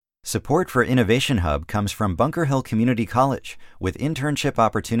Support for Innovation Hub comes from Bunker Hill Community College, with internship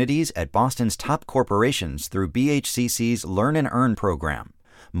opportunities at Boston's top corporations through BHCC's Learn and Earn program.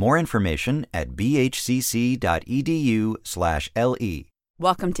 More information at bhcc.edu/LE.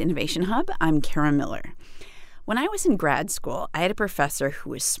 Welcome to Innovation Hub. I'm Kara Miller. When I was in grad school, I had a professor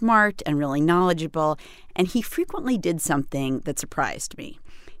who was smart and really knowledgeable, and he frequently did something that surprised me.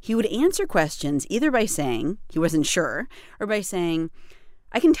 He would answer questions either by saying he wasn't sure or by saying,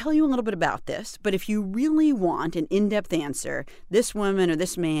 I can tell you a little bit about this, but if you really want an in-depth answer, this woman or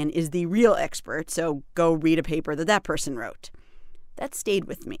this man is the real expert, so go read a paper that person wrote. That stayed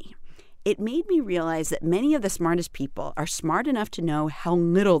with me. It made me realize that many of the smartest people are smart enough to know how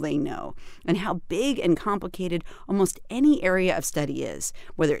little they know and how big and complicated almost any area of study is,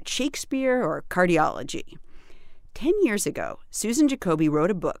 whether it's Shakespeare or cardiology. 10 years ago, Susan Jacoby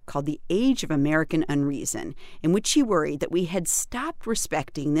wrote a book called The Age of American Unreason, in which she worried that we had stopped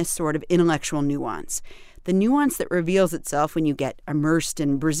respecting this sort of intellectual nuance, the nuance that reveals itself when you get immersed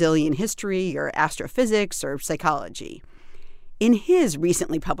in Brazilian history or astrophysics or psychology. In his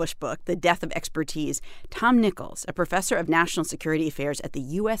recently published book, The Death of Expertise, Tom Nichols, a professor of national security affairs at the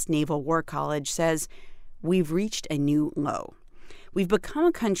U.S. Naval War College, says, we've reached a new low. We've become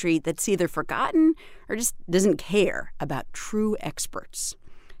a country that's either forgotten or just doesn't care about true experts.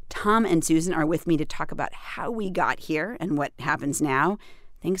 Tom and Susan are with me to talk about how we got here and what happens now.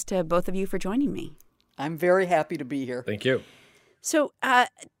 Thanks to both of you for joining me. I'm very happy to be here. Thank you. So,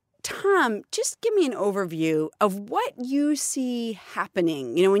 Tom, just give me an overview of what you see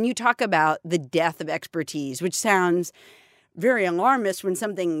happening. You know, when you talk about the death of expertise, which sounds very alarmist when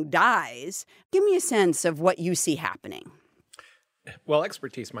something dies, give me a sense of what you see happening. Well,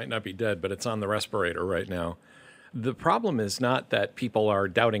 expertise might not be dead, but it's on the respirator right now. The problem is not that people are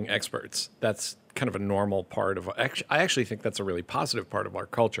doubting experts. That's kind of a normal part of, I actually think that's a really positive part of our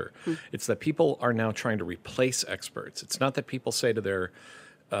culture. It's that people are now trying to replace experts. It's not that people say to their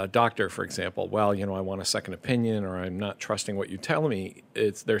doctor, for example, well, you know, I want a second opinion, or I'm not trusting what you tell me.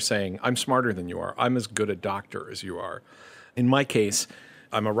 They're saying, I'm smarter than you are. I'm as good a doctor as you are. In my case,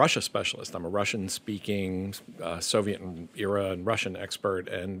 I'm a Russia specialist. I'm a Russian-speaking, Soviet-era and Russian expert,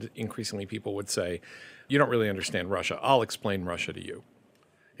 and increasingly people would say, you don't really understand Russia. I'll explain Russia to you.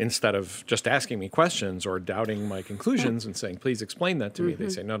 Instead of just asking me questions or doubting my conclusions and saying, please explain that to me, they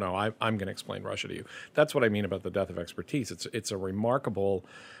say, no, I'm going to explain Russia to you. That's what I mean about the death of expertise. It's a remarkable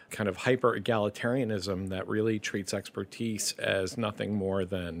kind of hyper-egalitarianism that really treats expertise as nothing more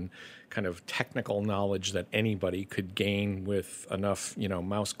than kind of technical knowledge that anybody could gain with enough,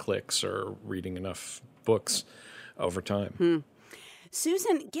 mouse clicks or reading enough books over time.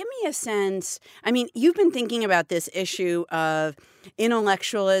 Susan, give me a sense. I mean, you've been thinking about this issue of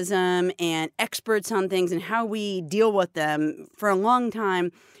intellectualism and experts on things and how we deal with them for a long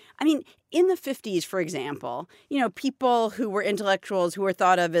time. I mean, in the 50s, for example, people who were intellectuals who were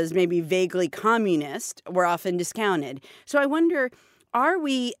thought of as maybe vaguely communist were often discounted. So I wonder, are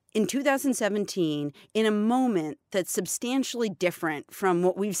we in 2017 in a moment that's substantially different from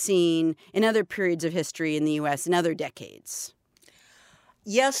what we've seen in other periods of history in the U.S. in other decades?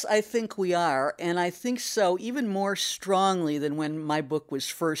 Yes, I think we are, and I think so even more strongly than when my book was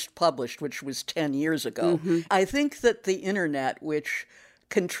first published, which was 10 years ago. I think that the internet, which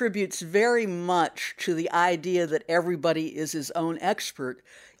contributes very much to the idea that everybody is his own expert,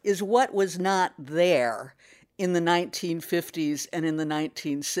 is what was not there in the 1950s and in the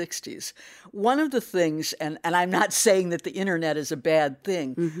 1960s. One of the things, and I'm not saying that the internet is a bad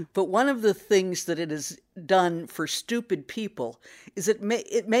thing, but one of the things that it has done for stupid people is it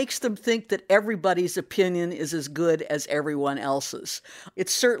makes them think that everybody's opinion is as good as everyone else's.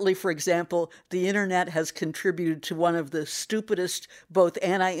 It's certainly, for example, the internet has contributed to one of the stupidest, both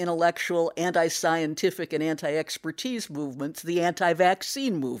anti-intellectual, anti-scientific, and anti-expertise movements, the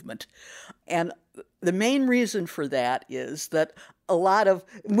anti-vaccine movement. And the main reason for that is that a lot of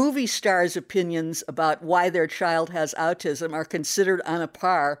movie stars' opinions about why their child has autism are considered on a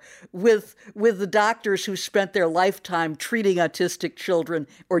par with the doctors who spent their lifetime treating autistic children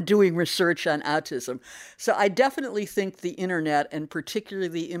or doing research on autism. So I definitely think the internet, and particularly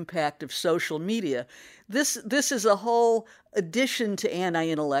the impact of social media, this is a whole addition to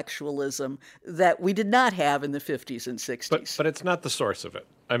anti-intellectualism that we did not have in the 50s and 60s. But it's not the source of it.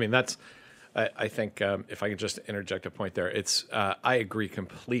 I mean, I think if I could just interject a point there, I agree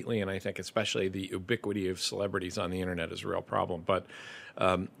completely, and I think especially the ubiquity of celebrities on the internet is a real problem. But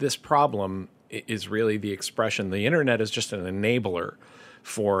this problem is really the expression. The internet is just an enabler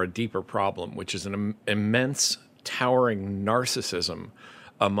for a deeper problem, which is an immense, towering narcissism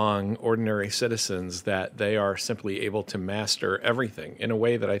among ordinary citizens that they are simply able to master everything in a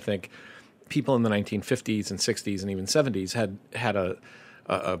way that I think people in the 1950s and 60s and even 70s had a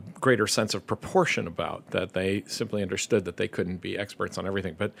greater sense of proportion about, that they simply understood that they couldn't be experts on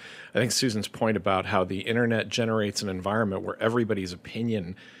everything. But I think Susan's point about how the internet generates an environment where everybody's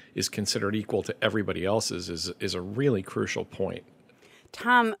opinion is considered equal to everybody else's is a really crucial point.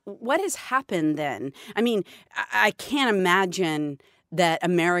 Tom, what has happened then? I mean, I can't imagine that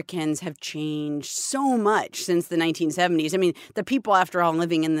Americans have changed so much since the 1970s. I mean, the people, after all,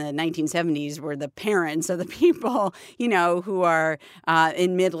 living in the 1970s were the parents of the people, who are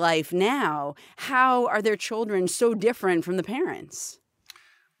in midlife now. How are their children so different from the parents?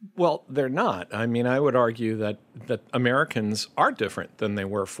 Well, they're not. I mean, I would argue that Americans are different than they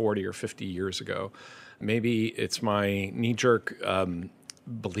were 40 or 50 years ago. Maybe it's my knee-jerk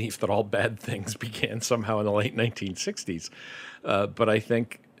belief that all bad things began somehow in the late 1960s. But I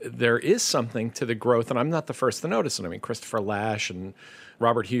think there is something to the growth, and I'm not the first to notice it. I mean, Christopher Lasch and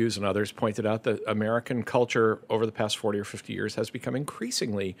Robert Hughes and others pointed out that American culture over the past 40 or 50 years has become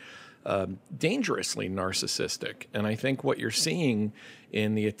increasingly dangerously narcissistic. And I think what you're seeing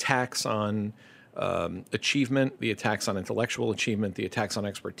in the attacks on achievement, the attacks on intellectual achievement, the attacks on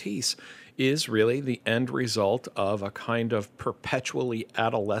expertise is really the end result of a kind of perpetually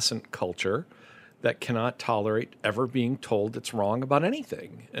adolescent culture that cannot tolerate ever being told it's wrong about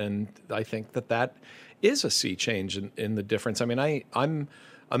anything. And I think that is a sea change in the difference. I mean, I'm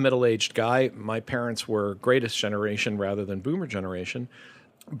a middle-aged guy. My parents were greatest generation rather than boomer generation.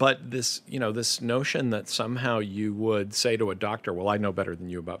 But this notion that somehow you would say to a doctor, well, I know better than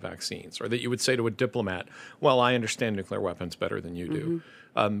you about vaccines, or that you would say to a diplomat, well, I understand nuclear weapons better than you do,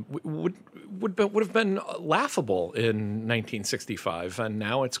 would have been laughable in 1965, and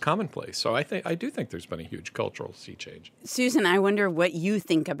now it's commonplace. So I do think there's been a huge cultural sea change. Susan, I wonder what you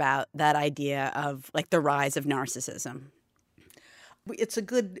think about that idea of like the rise of narcissism. It's a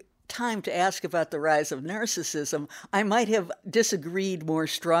good time to ask about the rise of narcissism. I might have disagreed more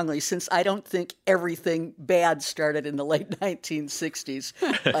strongly, since I don't think everything bad started in the late 1960s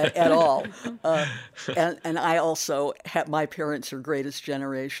at all. And I also my parents are greatest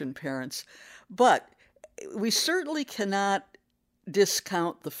generation parents. But we certainly cannot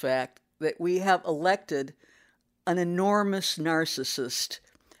discount the fact that we have elected an enormous narcissist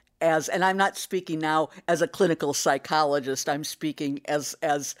and I'm not speaking now as a clinical psychologist. I'm speaking as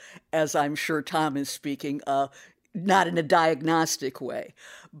I'm sure Tom is speaking, not in a diagnostic way.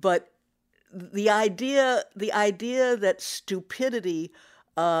 But the idea that stupidity,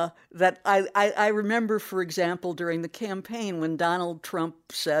 that I remember, for example, during the campaign when Donald Trump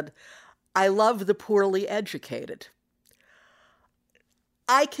said, "I love the poorly educated."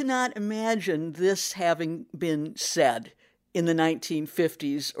 I cannot imagine this having been said in the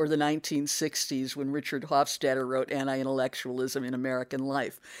 1950s or the 1960s when Richard Hofstadter wrote Anti-Intellectualism in American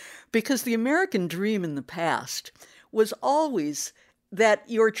Life. Because the American dream in the past was always that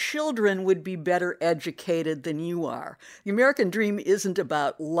your children would be better educated than you are. The American dream isn't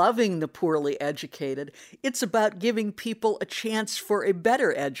about loving the poorly educated. It's about giving people a chance for a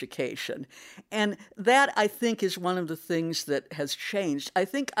better education. And that, I think, is one of the things that has changed. I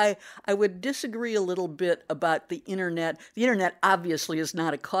think I would disagree a little bit about the internet. The internet obviously is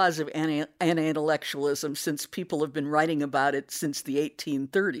not a cause of anti-intellectualism, since people have been writing about it since the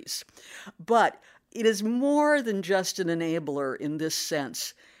 1830s. But it is more than just an enabler in this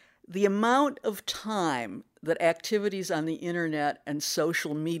sense. The amount of time that activities on the internet and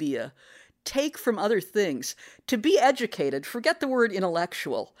social media take from other things to be educated, forget the word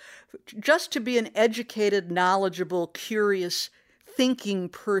intellectual, just to be an educated, knowledgeable, curious, thinking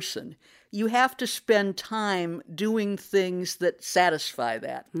person, you have to spend time doing things that satisfy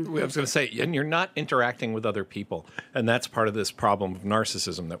that. I was going to say, and you're not interacting with other people. And that's part of this problem of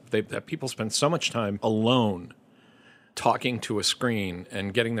narcissism, that people spend so much time alone talking to a screen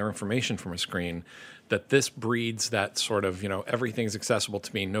and getting their information from a screen, that this breeds that sort of, everything's accessible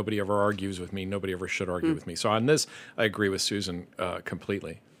to me. Nobody ever argues with me. Nobody ever should argue with me. So on this, I agree with Susan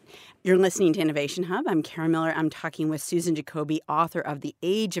completely. You're listening to Innovation Hub. I'm Kara Miller. I'm talking with Susan Jacoby, author of The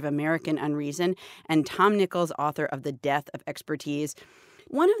Age of American Unreason, and Tom Nichols, author of The Death of Expertise.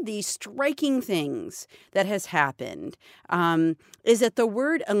 One of the striking things that has happened is that the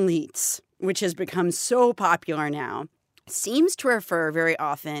word elites, which has become so popular now, seems to refer very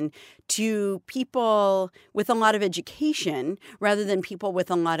often to people with a lot of education rather than people with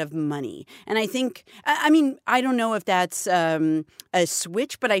a lot of money. And I think, I don't know if that's a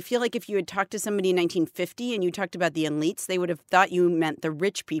switch, but I feel like if you had talked to somebody in 1950 and you talked about the elites, they would have thought you meant the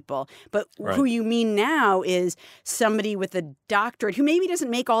rich people. But who you mean now is somebody with a doctorate who maybe doesn't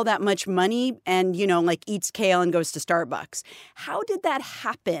make all that much money and, like eats kale and goes to Starbucks. How did that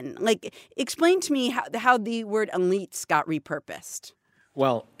happen? Like, explain to me how the word elites got repurposed.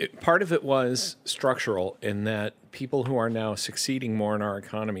 Well, part of it was structural in that people who are now succeeding more in our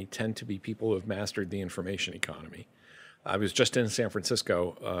economy tend to be people who have mastered the information economy. I was just in San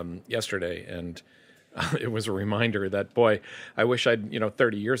Francisco yesterday, and it was a reminder that, boy, I wish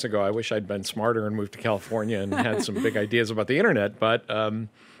 30 years ago, I wish I'd been smarter and moved to California and had some big ideas about the internet, but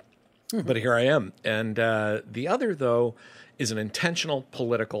here I am. And the other, though, is an intentional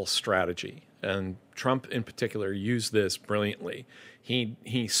political strategy. And Trump, in particular, used this brilliantly. He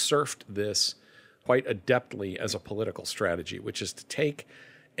surfed this quite adeptly as a political strategy, which is to take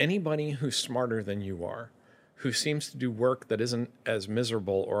anybody who's smarter than you are, who seems to do work that isn't as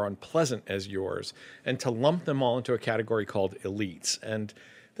miserable or unpleasant as yours, and to lump them all into a category called elites. And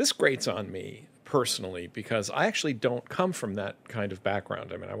this grates on me personally because I actually don't come from that kind of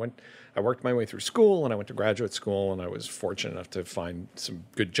background. I mean, I worked my way through school, and I went to graduate school, and I was fortunate enough to find some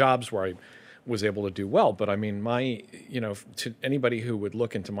good jobs where I was able to do well. But I mean, to anybody who would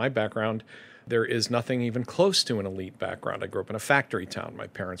look into my background, there is nothing even close to an elite background. I grew up in a factory town. My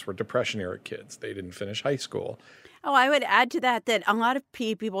parents were Depression-era kids. They didn't finish high school. Oh, I would add to that a lot of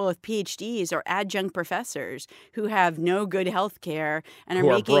people with PhDs are adjunct professors who have no good health care and who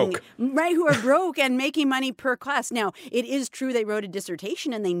are broke and making money per class. Now, it is true they wrote a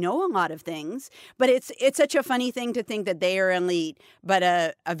dissertation and they know a lot of things, but it's such a funny thing to think that they are elite, but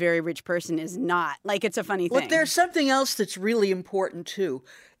a very rich person is not. Like, it's a funny thing. Look, there's something else that's really important, too.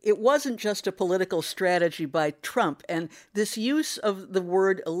 It wasn't just a political strategy by Trump, and this use of the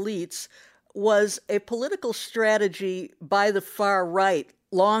word elites was a political strategy by the far right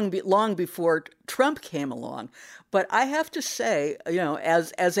long before Trump came along. But I have to say,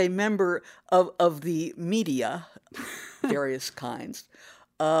 as a member of the media, various kinds,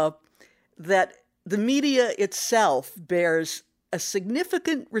 that the media itself bears a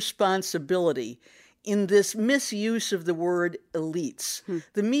significant responsibility in this misuse of the word elites.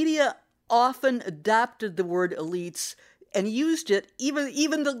 The media often adopted the word elites and used it, even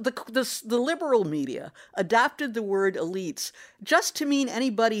the liberal media adopted the word elites just to mean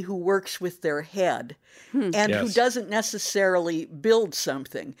anybody who works with their head and who doesn't necessarily build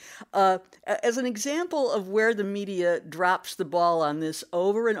something. As an example of where the media drops the ball on this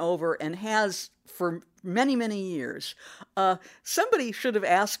over and over and has for many, many years. Somebody should have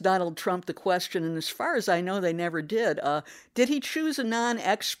asked Donald Trump the question, and as far as I know, they never did. Did he choose a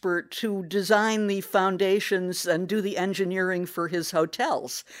non-expert to design the foundations and do the engineering for his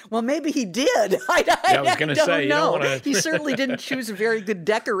hotels? Well, maybe he did. I was going to say, know. You don't want to... He certainly didn't choose a very good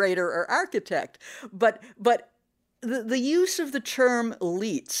decorator or architect. But the use of the term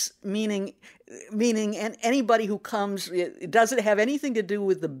elites, meaning anybody who comes, it doesn't have anything to do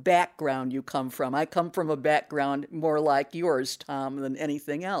with the background you come from. I come from a background more like yours, Tom, than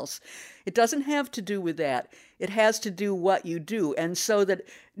anything else. It doesn't have to do with that. It has to do what you do. And so that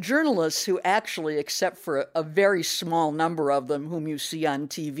journalists who actually, except for a very small number of them whom you see on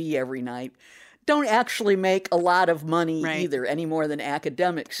TV every night, don't actually make a lot of money either, any more than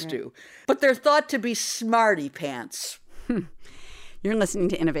academics do. But they're thought to be smarty pants. You're listening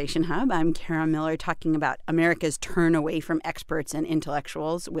to Innovation Hub. I'm Kara Miller talking about America's turn away from experts and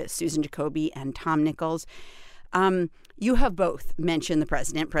intellectuals with Susan Jacoby and Tom Nichols. You have both mentioned the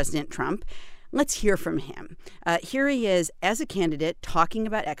president, President Trump. Let's hear from him. Here he is as a candidate talking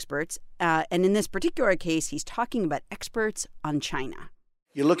about experts. And in this particular case, he's talking about experts on China.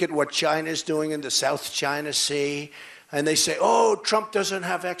 You look at what China's doing in the South China Sea, and they say, oh, Trump doesn't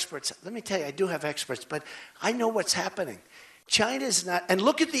have experts. Let me tell you, I do have experts, but I know what's happening. China's not, and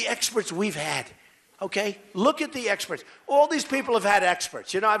look at the experts we've had, okay? Look at the experts. All these people have had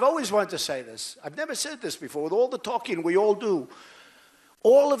experts. I've always wanted to say this. I've never said this before. With all the talking we all do,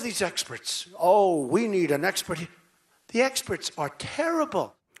 all of these experts, we need an expert. The experts are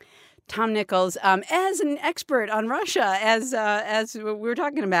terrible. Tom Nichols, as an expert on Russia, as we were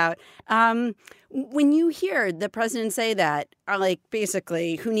talking about, when you hear the president say that,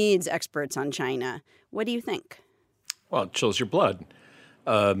 basically, who needs experts on China? What do you think? Well, it chills your blood.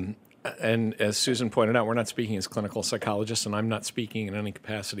 And as Susan pointed out, we're not speaking as clinical psychologists, and I'm not speaking in any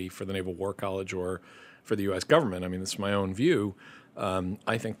capacity for the Naval War College or for the U.S. government. I mean, this is my own view.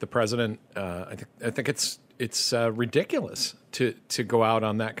 I think the president, I think it's ridiculous to go out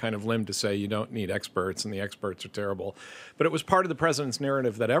on that kind of limb to say you don't need experts and the experts are terrible. But it was part of the president's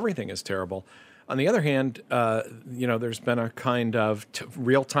narrative that everything is terrible. On the other hand, there's been a kind of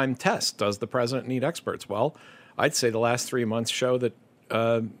real-time test. Does the president need experts? Well, I'd say the last 3 months show that,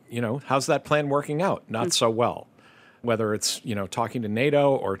 how's that plan working out? Not so well. Whether it's, talking to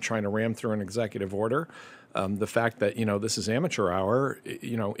NATO or trying to ram through an executive order, the fact that, this is amateur hour,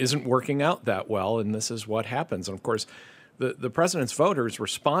 isn't working out that well, and this is what happens. And, of course, the president's voters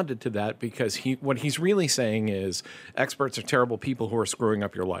responded to that because what he's really saying is experts are terrible people who are screwing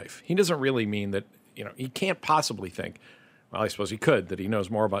up your life. He doesn't really mean that, he can't possibly think, well, I suppose he could, that he knows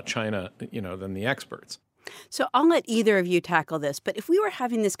more about China, than the experts. So I'll let either of you tackle this, but if we were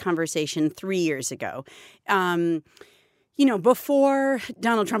having this conversation 3 years ago, before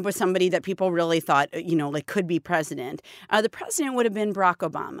Donald Trump was somebody that people really thought, could be president, the president would have been Barack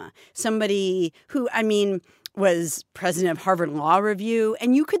Obama, somebody who, was president of Harvard Law Review.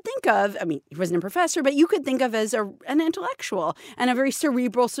 And you could think of, he wasn't a professor, but you could think of as an intellectual and a very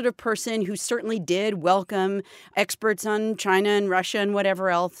cerebral sort of person who certainly did welcome experts on China and Russia and whatever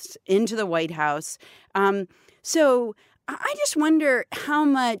else into the White House. So I just wonder how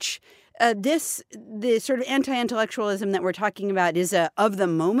much the sort of anti-intellectualism that we're talking about is a of the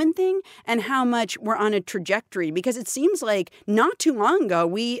moment thing and how much we're on a trajectory, because it seems like not too long ago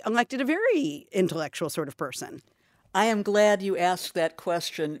we elected a very intellectual sort of person. I am glad you asked that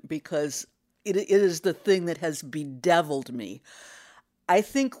question because it is the thing that has bedeviled me. I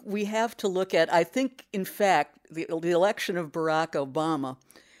think we have to look at, in fact, the election of Barack Obama,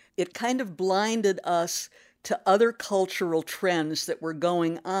 it kind of blinded us to other cultural trends that were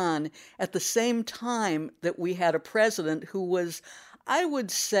going on at the same time that we had a president who was, I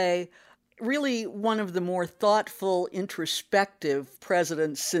would say, really one of the more thoughtful, introspective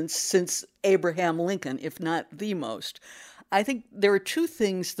presidents since Abraham Lincoln, if not the most. I think there are two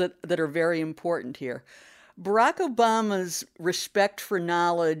things that are very important here. Barack Obama's respect for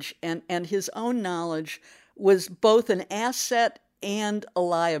knowledge and his own knowledge was both an asset and a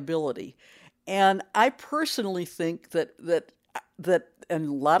liability. And I personally think that, and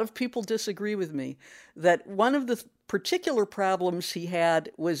a lot of people disagree with me, that one of the particular problems he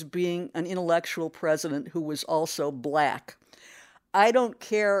had was being an intellectual president who was also black. I don't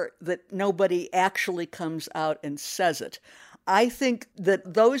care that nobody actually comes out and says it. I think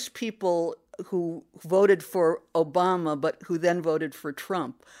that those people who voted for Obama but who then voted for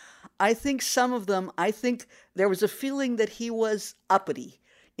Trump, I think there was a feeling that he was uppity,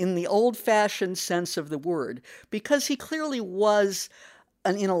 in the old-fashioned sense of the word, because he clearly was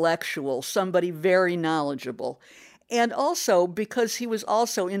an intellectual, somebody very knowledgeable. And also because he was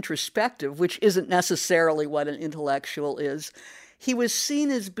also introspective, which isn't necessarily what an intellectual is. He was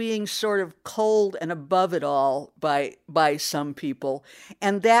seen as being sort of cold and above it all by some people.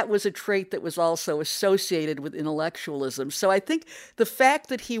 And that was a trait that was also associated with intellectualism. So I think the fact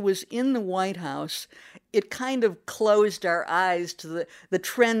that he was in the White House, it kind of closed our eyes to the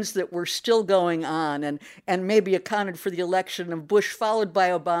trends that were still going on and maybe accounted for the election of Bush, followed by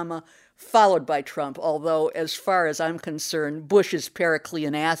Obama, followed by Trump. Although, as far as I'm concerned, Bush is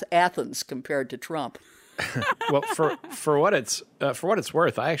Periclean Athens compared to Trump. Well, for what it's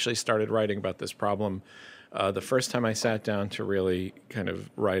worth, I actually started writing about this problem the first time I sat down to really kind of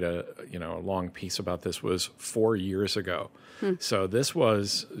write a long piece about this was 4 years ago. So this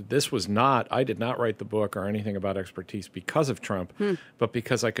was not, I did not write the book or anything about expertise because of Trump, but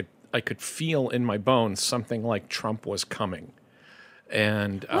because I could feel in my bones something like Trump was coming.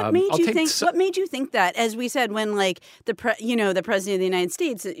 And what made you think that? As we said, when the president of the United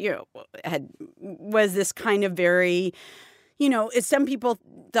States, was this kind of very, as some people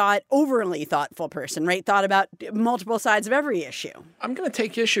thought, overly thoughtful person, right? Thought about multiple sides of every issue. I'm going to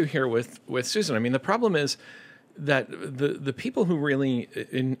take issue here with Susan. I mean, the problem is that the people who really,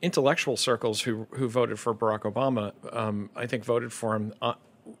 in intellectual circles, who voted for Barack Obama, I think voted for him,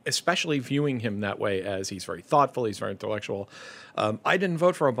 especially viewing him that way, as he's very thoughtful, he's very intellectual. I didn't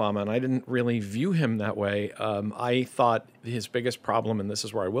vote for Obama, and I didn't really view him that way. I thought his biggest problem, and this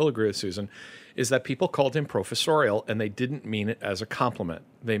is where I will agree with Susan, is that people called him professorial, and they didn't mean it as a compliment.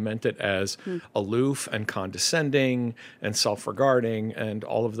 They meant it as aloof and condescending and self-regarding and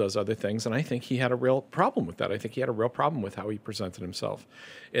all of those other things. And I think he had a real problem with that. I think he had a real problem with how he presented himself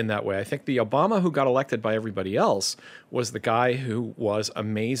in that way. I think the Obama who got elected by everybody else was the guy who was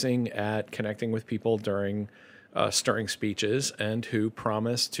amazing at connecting with people during stirring speeches, and who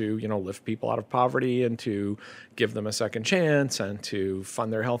promised to, lift people out of poverty and to give them a second chance and to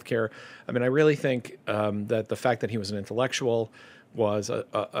fund their health care. I mean, I really think that the fact that he was an intellectual was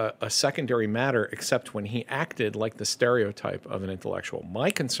a secondary matter, except when he acted like the stereotype of an intellectual.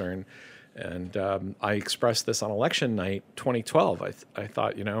 My concern, and I expressed this on election night 2012, I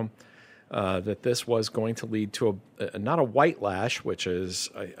thought, that this was going to lead to not a white lash, which is,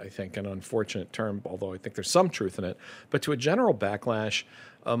 I think, an unfortunate term, although I think there's some truth in it, but to a general backlash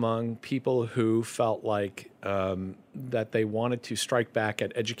among people who felt like that they wanted to strike back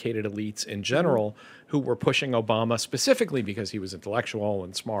at educated elites in general who were pushing Obama specifically because he was intellectual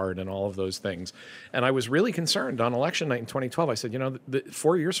and smart and all of those things. And I was really concerned on election night in 2012. I said,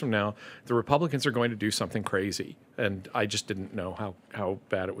 4 years from now, the Republicans are going to do something crazy. And I just didn't know how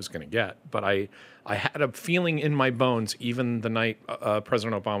bad it was going to get. But I had a feeling in my bones, even the night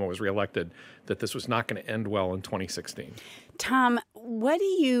President Obama was reelected, that this was not going to end well in 2016. Tom, what do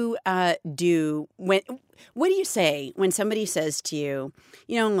you do what do you say when somebody says to you,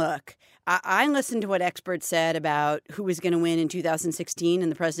 look, I listened to what experts said about who was going to win in 2016 in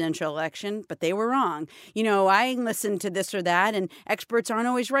the presidential election, but they were wrong. I listened to this or that, and experts aren't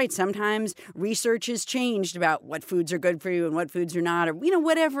always right. Sometimes research has changed about what foods are good for you and what foods are not, or,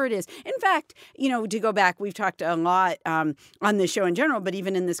 whatever it is. In fact, to go back, we've talked a lot on this show in general, but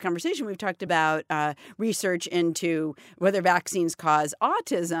even in this conversation, we've talked about research into whether vaccines cause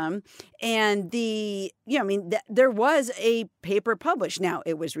autism. And there was a paper published. Now,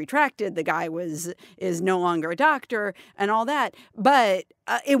 it was retracted. The guy is no longer a doctor and all that. But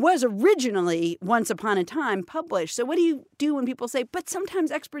it was originally, once upon a time, published. So what do you do when people say, but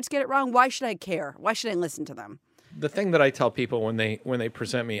sometimes experts get it wrong? Why should I care? Why should I listen to them? The thing that I tell people when they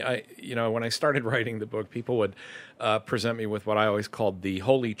present me, when I started writing the book, people would present me with what I always called the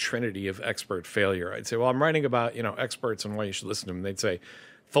holy trinity of expert failure. I'd say, well, I'm writing about, experts and why you should listen to them. They'd say,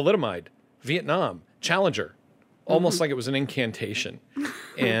 thalidomide, Vietnam, Challenger, almost like it was an incantation.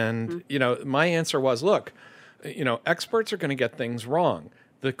 And, my answer was, look, experts are going to get things wrong.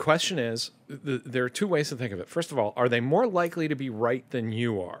 The question is, there are two ways to think of it. First of all, are they more likely to be right than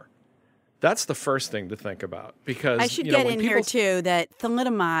you are? That's the first thing to think about, because I should get in here too that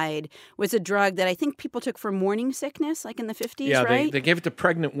thalidomide was a drug that I think people took for morning sickness, like in the 50s, right? Yeah, they gave it to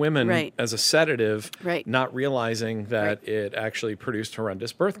pregnant women as a sedative, right, not realizing that it actually produced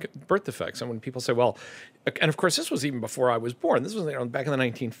horrendous birth defects. And when people say, well, and of course this was even before I was born, this was back in the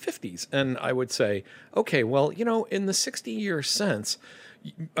 1950s, and I would say, okay, well, in the 60-year sense,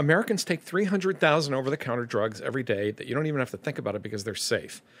 Americans take 300,000 over-the-counter drugs every day that you don't even have to think about it because they're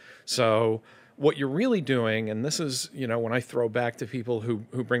safe. So what you're really doing, and this is, when I throw back to people who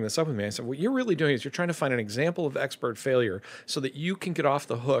bring this up with me, I said, what you're really doing is you're trying to find an example of expert failure so that you can get off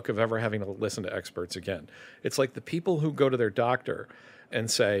the hook of ever having to listen to experts again. It's like the people who go to their doctor and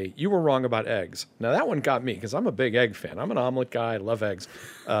say, you were wrong about eggs. Now, that one got me because I'm a big egg fan. I'm an omelet guy. I love eggs.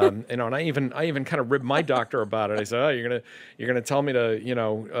 And I even kind of ribbed my doctor about it. I said, oh, you're gonna tell me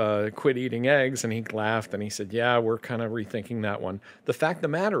to, quit eating eggs? And he laughed and he said, yeah, we're kind of rethinking that one. The fact of the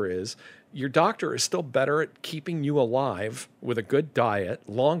matter is, your doctor is still better at keeping you alive with a good diet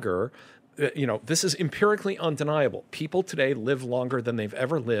longer. This is empirically undeniable. People today live longer than they've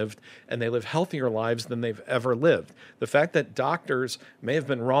ever lived, and they live healthier lives than they've ever lived. The fact that doctors may have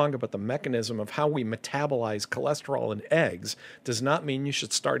been wrong about the mechanism of how we metabolize cholesterol in eggs does not mean you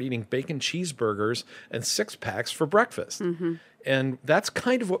should start eating bacon cheeseburgers and six-packs for breakfast. Mm-hmm. And that's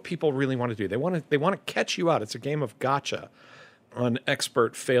kind of what people really want to do. They want to catch you out. It's a game of gotcha on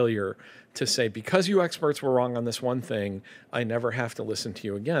expert failure, to say, because you experts were wrong on this one thing, I never have to listen to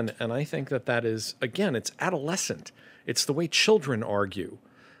you again. And I think that is, again, it's adolescent. It's the way children argue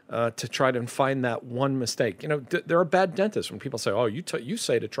to try to find that one mistake. There are bad dentists when people say, oh, you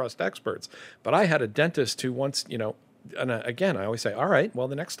say to trust experts. But I had a dentist who once, and again, I always say, all right, well,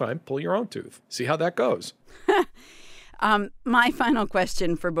 the next time, pull your own tooth. See how that goes. My final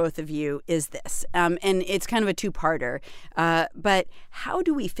question for both of you is this, and it's kind of a two-parter, but how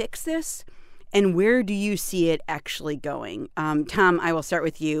do we fix this, and where do you see it actually going? Tom, I will start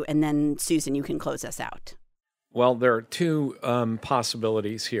with you, and then Susan, you can close us out. Well, there are two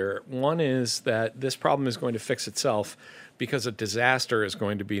possibilities here. One is that this problem is going to fix itself because a disaster is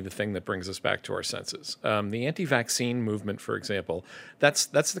going to be the thing that brings us back to our senses. The anti-vaccine movement, for example, that's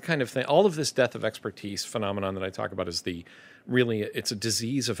the kind of thing. All of this death of expertise phenomenon that I talk about is it's a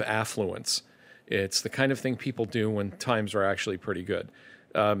disease of affluence. It's the kind of thing people do when times are actually pretty good.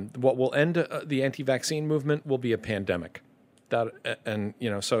 What will end the anti-vaccine movement will be a pandemic.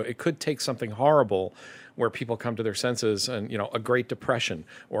 So it could take something horrible where people come to their senses, and a Great Depression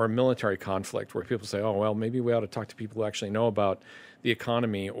or a military conflict where people say, oh, well, maybe we ought to talk to people who actually know about the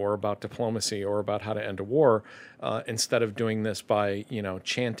economy or about diplomacy or about how to end a war, instead of doing this by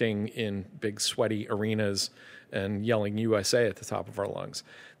chanting in big sweaty arenas and yelling USA at the top of our lungs.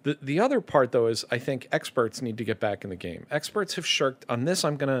 The other part, though, is I think experts need to get back in the game. Experts have shirked on this.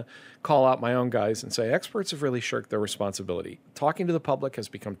 I'm going to call out my own guys and say experts have really shirked their responsibility. Talking to the public has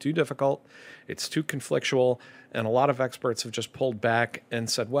become too difficult. It's too conflictual. And a lot of experts have just pulled back and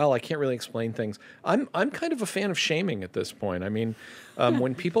said, well, I can't really explain things. I'm kind of a fan of shaming at this point. I mean,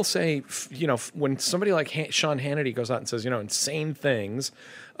 when people say, when somebody like Sean Hannity goes out and says, insane things,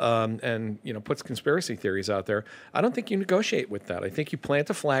 and puts conspiracy theories out there, I don't think you negotiate with that. I think you plant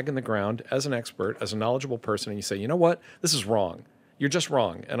a flag in the ground as an expert, as a knowledgeable person, and you say, you know what, this is wrong. You're just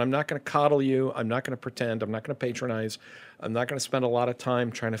wrong. And I'm not going to coddle you. I'm not going to pretend. I'm not going to patronize. I'm not going to spend a lot of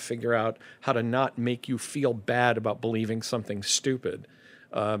time trying to figure out how to not make you feel bad about believing something stupid.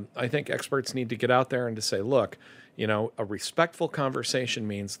 I think experts need to get out there and to say, look, a respectful conversation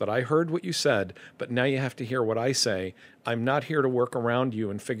means that I heard what you said, but now you have to hear what I say. I'm not here to work around you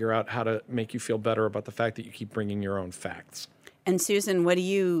and figure out how to make you feel better about the fact that you keep bringing your own facts. And Susan, what do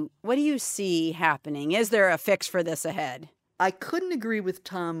you see happening? Is there a fix for this ahead? I couldn't agree with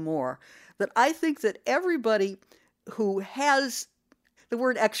Tom more that I think that everybody who has, the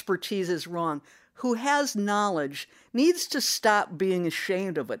word expertise is wrong, who has knowledge needs to stop being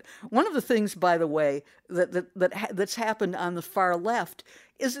ashamed of it. One of the things, by the way, that's happened on the far left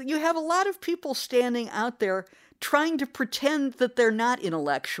is that you have a lot of people standing out there trying to pretend that they're not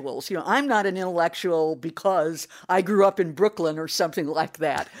intellectuals. I'm not an intellectual because I grew up in Brooklyn or something like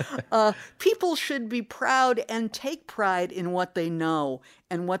that. People should be proud and take pride in what they know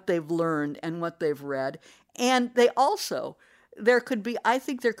and what they've learned and what they've read. And they also, I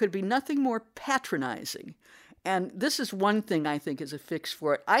think there could be nothing more patronizing. And this is one thing I think is a fix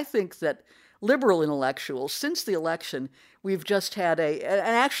for it. I think that liberal intellectuals, since the election, we've just had and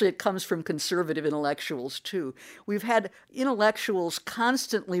actually it comes from conservative intellectuals too. We've had intellectuals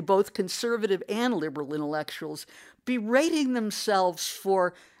constantly, both conservative and liberal intellectuals, berating themselves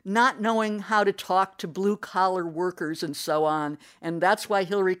for not knowing how to talk to blue-collar workers and so on. And that's why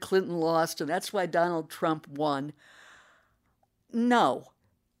Hillary Clinton lost, and that's why Donald Trump won. No,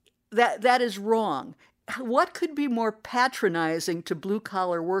 that is wrong. What could be more patronizing to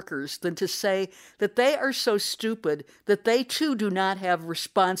blue-collar workers than to say that they are so stupid that they too do not have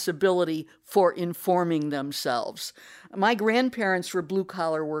responsibility for informing themselves? My grandparents were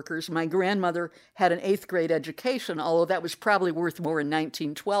blue-collar workers. My grandmother had an 8th grade education, although that was probably worth more in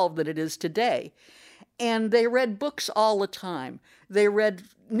 1912 than it is today. And they read books all the time. They read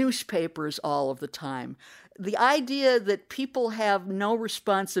newspapers all of the time. The idea that people have no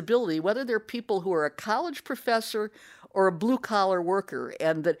responsibility, whether they're people who are a college professor or a blue-collar worker,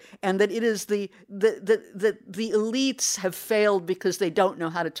 and that it is the elites have failed because they don't know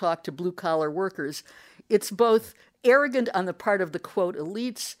how to talk to blue-collar workers. It's both arrogant on the part of the, quote,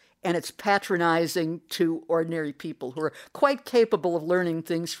 elites, and it's patronizing to ordinary people who are quite capable of learning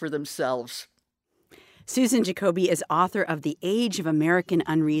things for themselves. Susan Jacoby is author of The Age of American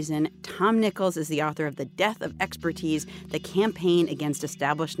Unreason. Tom Nichols is the author of The Death of Expertise, The Campaign Against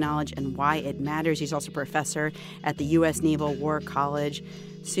Established Knowledge and Why It Matters. He's also professor at the U.S. Naval War College.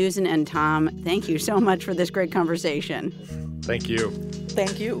 Susan and Tom, thank you so much for this great conversation. Thank you.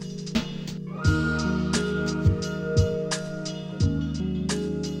 Thank you.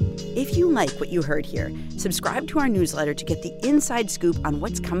 If you like what you heard here, subscribe to our newsletter to get the inside scoop on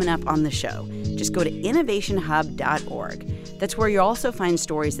what's coming up on the show. Just go to innovationhub.org. That's where you'll also find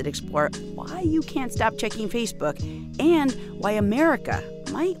stories that explore why you can't stop checking Facebook and why America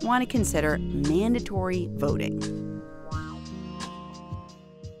might want to consider mandatory voting.